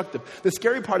 very destructive. The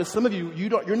scary part is some of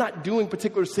you're not doing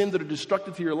particular sins that are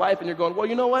destructive to your life, and you're going, well,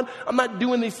 you know what? I'm not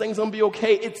doing these things. I'm going to be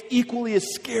okay. It's equally as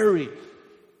scary.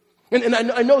 And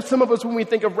I know some of us, when we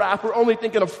think of wrath, we're only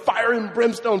thinking of fire and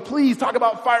brimstone. Please talk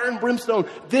about fire and brimstone.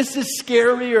 This is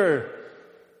scarier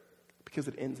because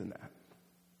it ends in that.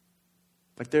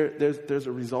 Like there's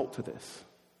a result to this.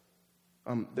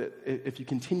 That if you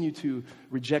continue to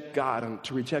reject God and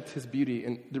to reject his beauty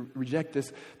and to reject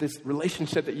this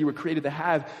relationship that you were created to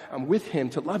have with him,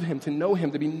 to love him, to know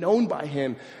him, to be known by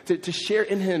him, to share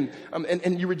in him,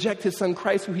 and you reject his son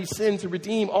Christ who he sent to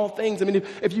redeem all things. I mean,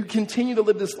 if you continue to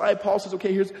live this life, Paul says,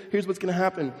 okay, here's what's going to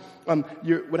happen.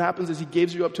 What happens is he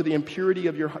gives you up to the impurity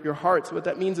of your heart. So what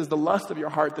that means is the lust of your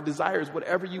heart, the desires,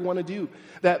 whatever you want to do.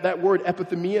 That word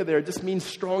epithemia there just means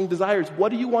strong desires. What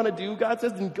do you want to do? God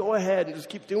says, then go ahead and just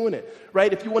keep doing it,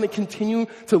 right? If you want to continue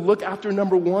to look after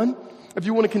number one, if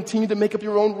you want to continue to make up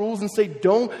your own rules and say,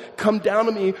 don't come down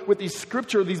to me with these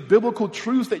scripture, these biblical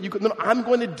truths that you could, no, I'm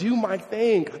going to do my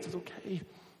thing. God says,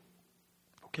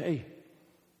 okay.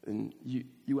 And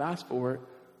you ask for it,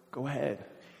 go ahead.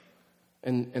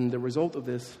 And the result of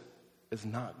this is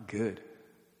not good.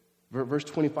 Verse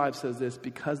 25 says this,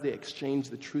 because they exchanged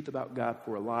the truth about God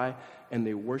for a lie, and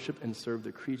they worship and serve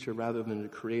the creature rather than the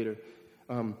creator.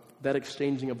 That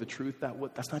exchanging of the truth,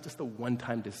 that's not just a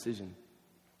one-time decision.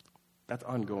 That's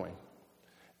ongoing.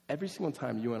 Every single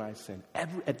time you and I sin,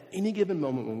 at any given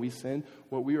moment when we sin,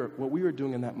 what we are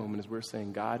doing in that moment is we're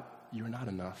saying, God, you're not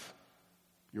enough.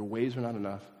 Your ways are not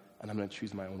enough, and I'm going to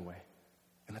choose my own way.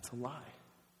 And that's a lie.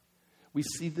 We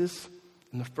see this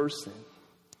in the first sin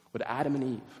with Adam and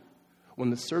Eve. When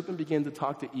the serpent began to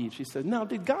talk to Eve, she said, now,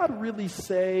 did God really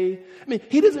say? I mean,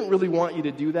 he doesn't really want you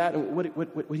to do that. And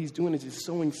what he's doing is he's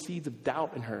sowing seeds of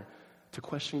doubt in her to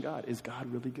question God. Is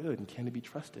God really good? And can he be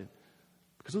trusted?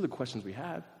 Because those are the questions we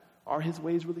have. Are his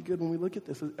ways really good when we look at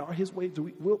this? Are his ways,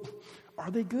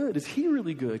 are they good? Is he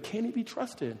really good? Can he be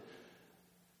trusted?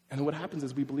 And what happens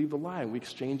is we believe the lie and we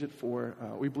exchange it for,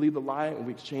 we believe the lie and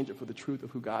we exchange it for the truth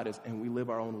of who God is, and we live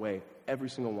our own way. Every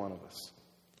single one of us.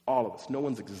 All of us. No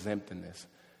one's exempt in this.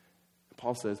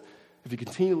 Paul says, if you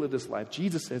continue to live this life,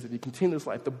 Jesus says, if you continue this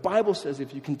life, the Bible says,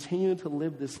 if you continue to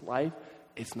live this life,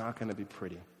 it's not going to be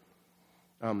pretty.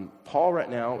 Paul right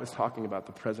now is talking about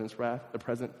the present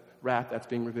wrath that's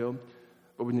being revealed.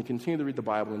 But when you continue to read the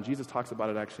Bible, and Jesus talks about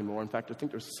it actually more, in fact, I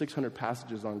think there's 600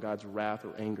 passages on God's wrath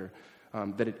or anger,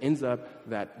 that it ends up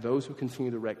that those who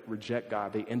continue to reject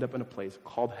God, they end up in a place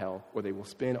called hell where they will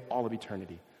spend all of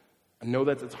eternity. I know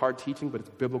that it's hard teaching, but it's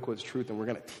biblical, it's truth, and we're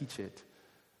going to teach it.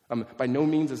 By no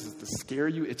means is this to scare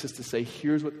you. It's just to say,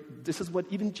 this is what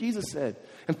even Jesus said.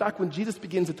 In fact, when Jesus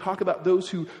begins to talk about those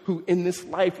who in this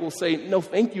life will say no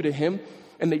thank you to him,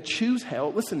 and they choose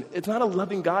hell, listen, it's not a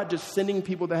loving God just sending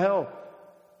people to hell.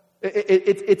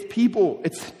 It's people.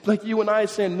 It's like you and I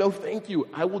saying, no, thank you.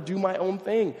 I will do my own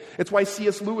thing. It's why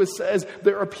C.S. Lewis says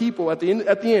there are people at the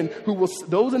end who will,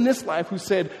 those in this life who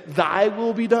said, thy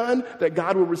will be done, that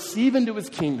God will receive into his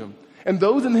kingdom. And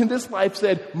those in this life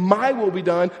said, my will be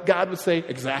done, God would say,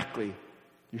 exactly.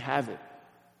 You have it.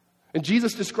 And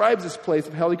Jesus describes this place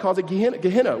of hell. He calls it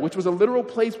Gehenna, which was a literal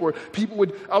place where people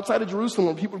would, outside of Jerusalem,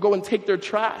 where people would go and take their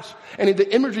trash. And in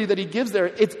the imagery that he gives there,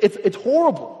 it's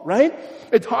horrible, right?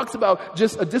 It talks about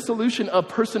just a dissolution of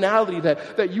personality,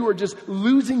 that you are just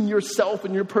losing yourself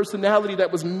and your personality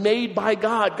that was made by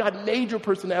God. God made your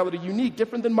personality unique,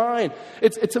 different than mine.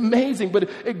 It's amazing, but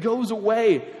it goes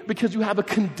away because you have a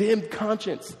condemned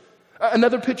conscience.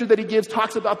 Another picture that he gives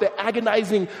talks about the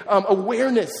agonizing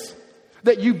awareness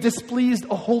that you've displeased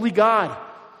a holy God.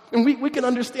 And we can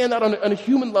understand that on a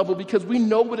human level because we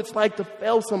know what it's like to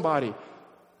fail somebody.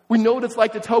 We know what it's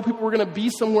like to tell people we're going to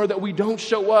be somewhere that we don't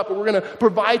show up, or we're going to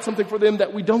provide something for them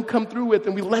that we don't come through with,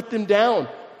 and we let them down.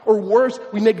 Or worse,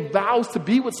 we make vows to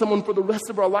be with someone for the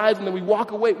rest of our lives, and then we walk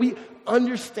away. We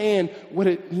understand what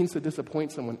it means to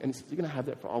disappoint someone, and you're going to have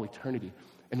that for all eternity,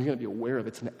 and you're going to be aware of it.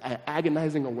 It's an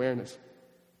agonizing awareness.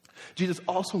 Jesus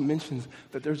also mentions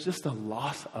that there's just a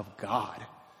loss of God.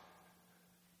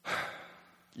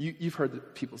 You've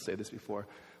heard people say this before,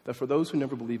 that for those who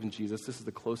never believe in Jesus, this is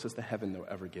the closest to heaven they'll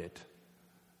ever get.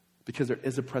 Because there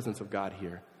is a presence of God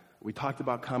here. We talked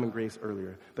about common grace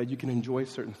earlier, that you can enjoy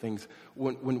certain things.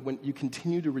 When you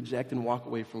continue to reject and walk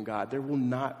away from God, there will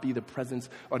not be the presence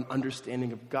or an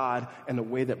understanding of God in a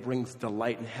way that brings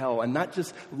delight in hell. And not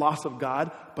just loss of God,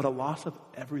 but a loss of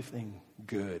everything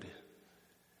good.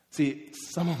 See,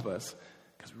 some of us,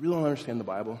 because we really don't understand the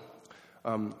Bible,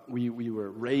 we were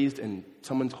raised and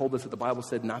someone told us that the Bible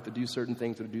said not to do certain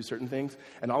things or to do certain things.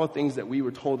 And all the things that we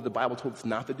were told that the Bible told us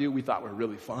not to do, we thought were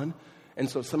really fun. And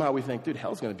so somehow we think, dude,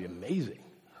 hell's going to be amazing,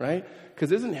 right?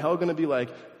 Because isn't hell going to be like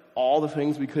all the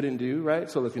things we couldn't do, right?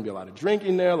 So there's going to be a lot of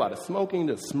drinking there, a lot of smoking,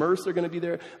 the Smurfs are going to be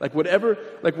there. Like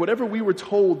whatever we were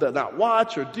told to not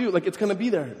watch or do, like it's going to be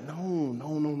there.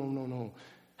 No.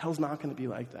 Hell's not going to be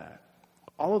like that.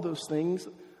 All of those things,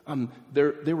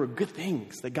 there were good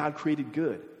things that God created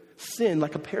good. Sin,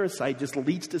 like a parasite, just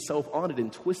leached itself on it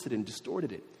and twisted and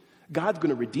distorted it. God's going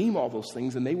to redeem all those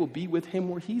things, and they will be with him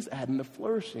where he's at in the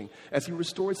flourishing as he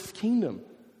restores his kingdom.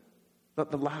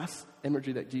 But the last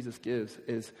imagery that Jesus gives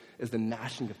is the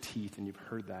gnashing of teeth, and you've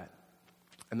heard that.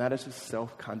 And that is just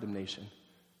self-condemnation,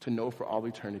 to know for all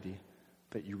eternity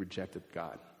that you rejected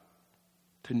God.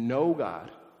 To know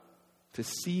God, to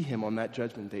see him on that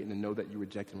judgment date and to know that you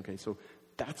reject him. Okay, so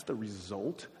that's the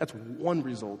result. That's one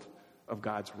result of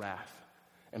God's wrath.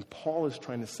 And Paul is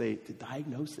trying to say, the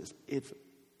diagnosis, it's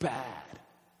bad.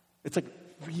 It's like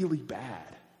really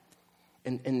bad.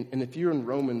 And if you're in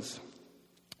Romans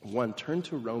 1, turn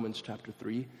to Romans chapter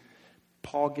 3.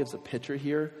 Paul gives a picture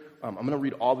here. I'm going to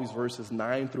read all these verses,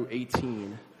 9 through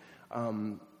 18,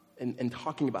 and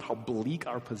talking about how bleak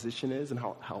our position is and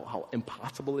how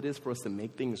impossible it is for us to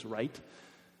make things right.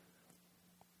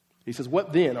 He says,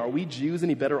 what then? Are we Jews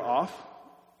any better off?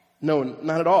 No,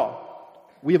 not at all.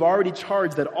 We have already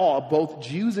charged that all, both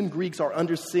Jews and Greeks, are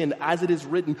under sin, as it is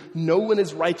written, no one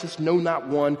is righteous, no, not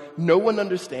one. No one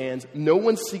understands. No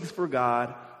one seeks for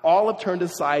God. All have turned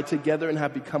aside together and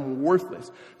have become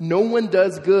worthless. No one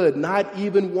does good, not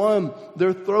even one.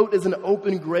 Their throat is an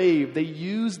open grave. They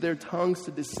use their tongues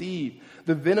to deceive.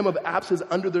 The venom of apes is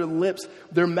under their lips.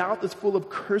 Their mouth is full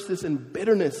of curses and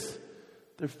bitterness.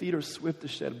 Their feet are swift to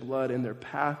shed blood, and their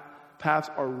paths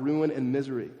are ruin and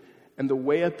misery. And the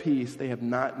way of peace they have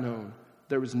not known.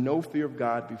 There is no fear of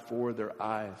God before their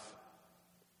eyes.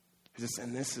 He's just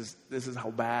saying this is how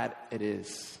bad it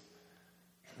is.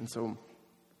 And so,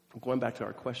 going back to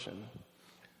our question,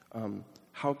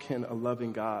 how can a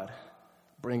loving God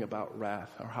bring about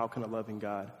wrath? Or how can a loving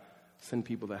God send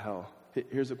people to hell?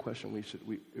 Here's a question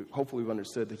hopefully we've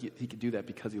understood that he could do that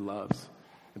because he loves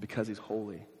and because he's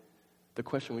holy. The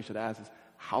question we should ask is,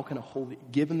 how can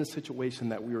given the situation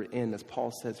that we are in, as Paul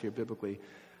says here biblically,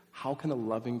 how can a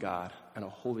loving God and a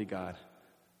holy God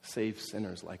save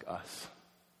sinners like us?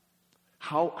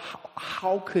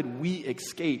 How could we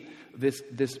escape this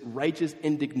righteous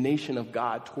indignation of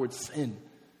God towards sin?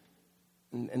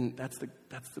 And that's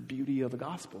the beauty of the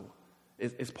gospel.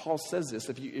 As Paul says this,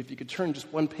 if you could turn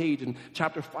just one page in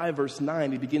chapter 5, verse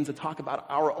 9, he begins to talk about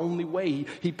our only way.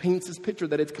 He paints this picture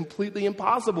that it's completely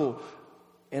impossible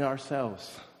in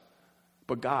ourselves.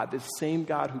 But God, this same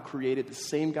God who created, the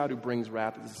same God who brings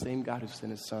wrath, is the same God who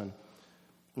sent his son.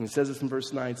 And it says this in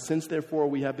verse 9, since therefore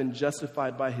we have been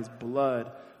justified by his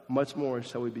blood, much more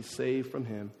shall we be saved from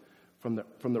him,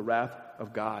 from the wrath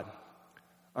of God.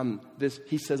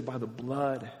 He says by the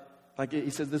blood. Like he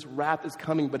says, this wrath is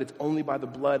coming, but it's only by the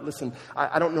blood. Listen,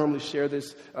 I don't normally share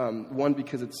this, one,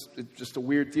 because it's just a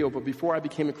weird deal. But before I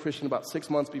became a Christian, about 6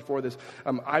 months before this,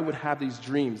 I would have these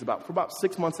dreams for about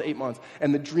 6 months to 8 months.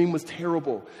 And the dream was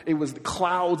terrible. It was the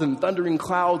clouds and thundering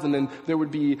clouds. And then there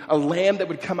would be a lamb that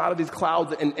would come out of these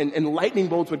clouds, and lightning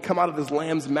bolts would come out of this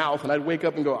lamb's mouth. And I'd wake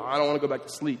up and go, I don't want to go back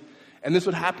to sleep. And this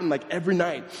would happen like every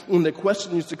night. And the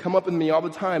question used to come up in me all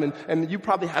the time. And you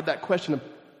probably had that question of,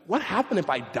 what happened if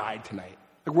I died tonight?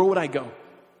 Like, where would I go?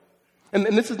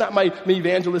 And this is not my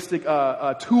evangelistic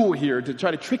tool here to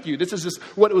try to trick you. This is just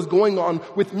what was going on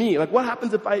with me. Like, what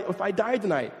happens if I died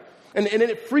tonight? And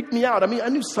it freaked me out. I mean, I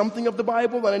knew something of the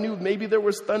Bible, and I knew maybe there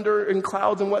was thunder and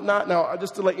clouds and whatnot. Now,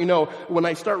 just to let you know, when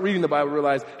I start reading the Bible, I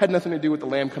realized it had nothing to do with the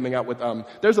lamb coming out with,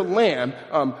 there's a lamb,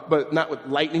 but not with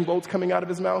lightning bolts coming out of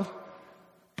his mouth.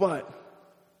 But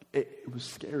it was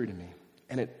scary to me,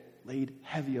 and it laid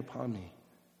heavy upon me.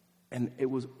 And it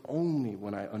was only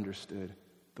when I understood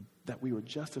that we were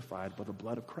justified by the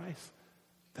blood of Christ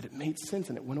that it made sense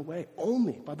and it went away.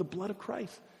 Only by the blood of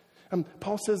Christ.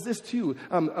 Paul says this too.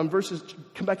 Come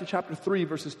back to chapter 3,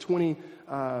 verses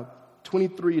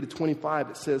 23 to 25.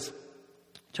 It says,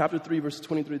 chapter 3, verses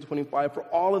 23 to 25, for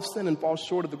all have sinned and fall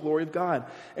short of the glory of God.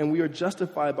 And we are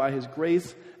justified by his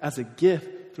grace as a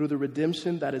gift through the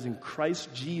redemption that is in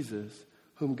Christ Jesus,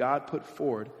 whom God put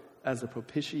forward as a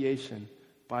propitiation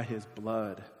by his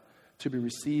blood, to be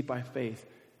received by faith.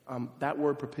 That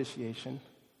word propitiation,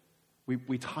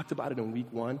 we talked about it in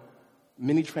week 1.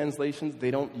 Many translations,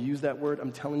 they don't use that word.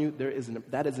 I'm telling you,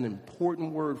 that is an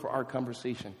important word for our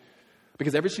conversation.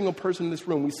 Because every single person in this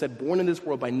room, we said, born in this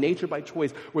world by nature, by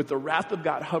choice, with the wrath of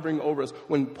God hovering over us.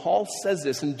 When Paul says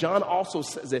this, and John also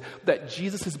says it, that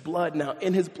Jesus' blood, now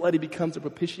in his blood he becomes a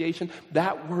propitiation,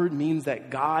 that word means that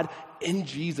God in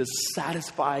Jesus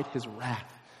satisfied his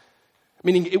wrath.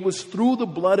 Meaning it was through the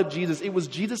blood of Jesus, it was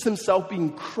Jesus himself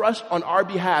being crushed on our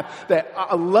behalf, that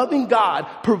a loving God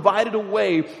provided a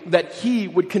way that he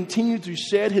would continue to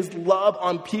shed his love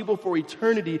on people for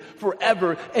eternity,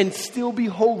 forever, and still be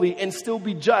holy and still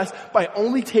be just by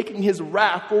only taking his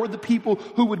wrath for the people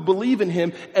who would believe in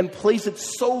him and place it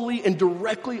solely and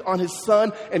directly on his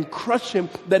son and crush him,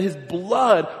 that his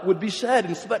blood would be shed.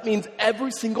 And so that means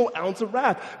every single ounce of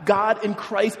wrath, God in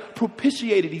Christ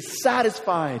propitiated, he's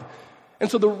satisfied. And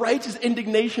so the righteous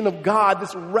indignation of God,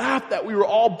 this wrath that we were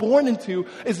all born into,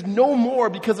 is no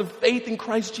more because of faith in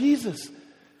Christ Jesus.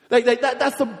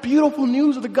 That's the beautiful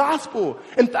news of the gospel.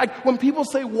 In fact, when people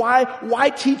say,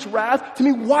 why teach wrath? To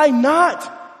me, why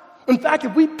not? In fact,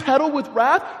 if we peddle with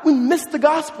wrath, we miss the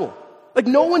gospel. Like,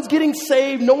 no one's getting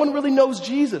saved. No one really knows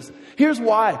Jesus. Here's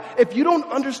why. If you don't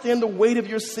understand the weight of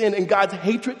your sin and God's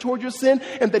hatred toward your sin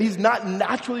and that he's not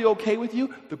naturally okay with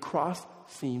you, the cross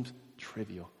seems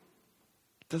trivial.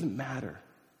 Doesn't matter.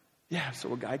 Yeah,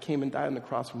 so a guy came and died on the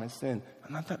cross for my sin.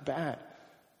 I'm not that bad.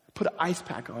 Put an ice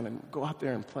pack on and go out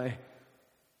there and play.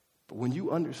 But when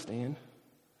you understand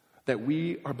that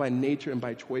we are by nature and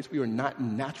by choice, we are not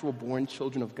natural born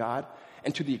children of God,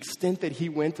 and to the extent that he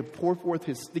went to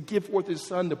give forth his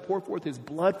son, to pour forth his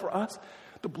blood for us,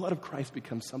 the blood of Christ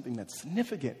becomes something that's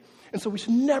significant. And so we should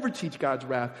never teach God's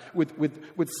wrath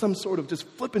with some sort of just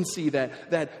flippancy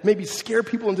that maybe scare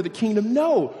people into the kingdom.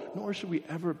 No, nor should we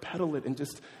ever peddle it and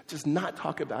just not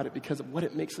talk about it because of what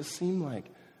it makes us seem like.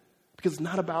 Because it's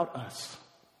not about us.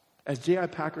 As J.I.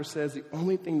 Packer says, the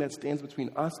only thing that stands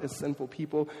between us as sinful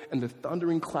people and the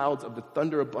thundering clouds of the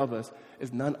thunder above us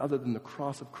is none other than the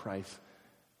cross of Christ.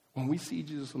 When we see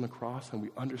Jesus on the cross and we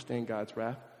understand God's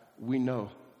wrath, we know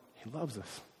he loves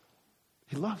us.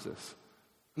 He loves us.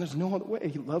 And there's no other way.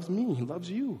 He loves me. He loves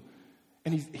you.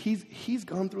 And he's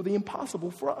gone through the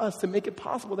impossible for us to make it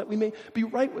possible that we may be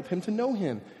right with him, to know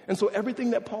him. And so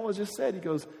everything that Paul has just said, he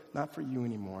goes, not for you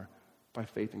anymore, by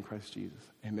faith in Christ Jesus.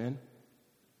 Amen?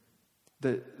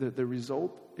 The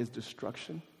result is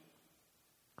destruction.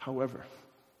 However,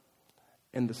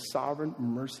 in the sovereign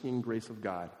mercy and grace of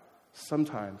God,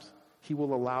 sometimes he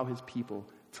will allow his people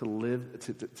to live,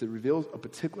 to reveal a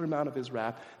particular amount of his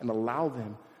wrath and allow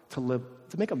them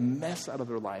to make a mess out of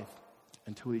their life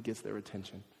until he gets their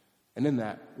attention. And in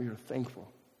that, we are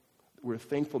thankful. We're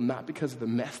thankful not because of the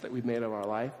mess that we've made of our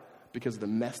life, because of the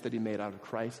mess that he made out of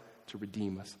Christ to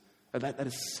redeem us. That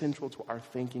is central to our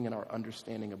thinking and our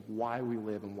understanding of why we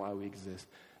live and why we exist,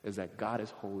 is that God is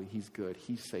holy, he's good,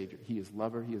 he's Savior, he is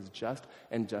lover, he is just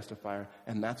and justifier,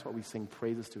 and that's why we sing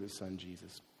praises to his son,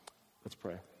 Jesus. Let's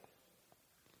pray.